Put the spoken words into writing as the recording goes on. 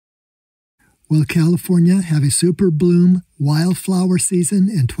Will California have a super bloom wildflower season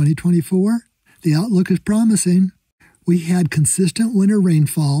in 2024? The outlook is promising. We had consistent winter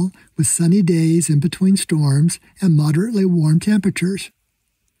rainfall with sunny days in between storms and moderately warm temperatures.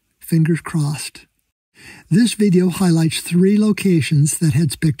 Fingers crossed. This video highlights 3 locations that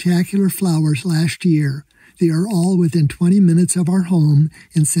had spectacular flowers last year. They are all within 20 minutes of our home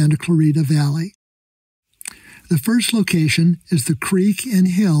in Santa Clarita Valley. The first location is the creek and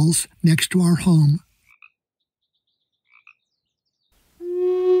hills next to our home.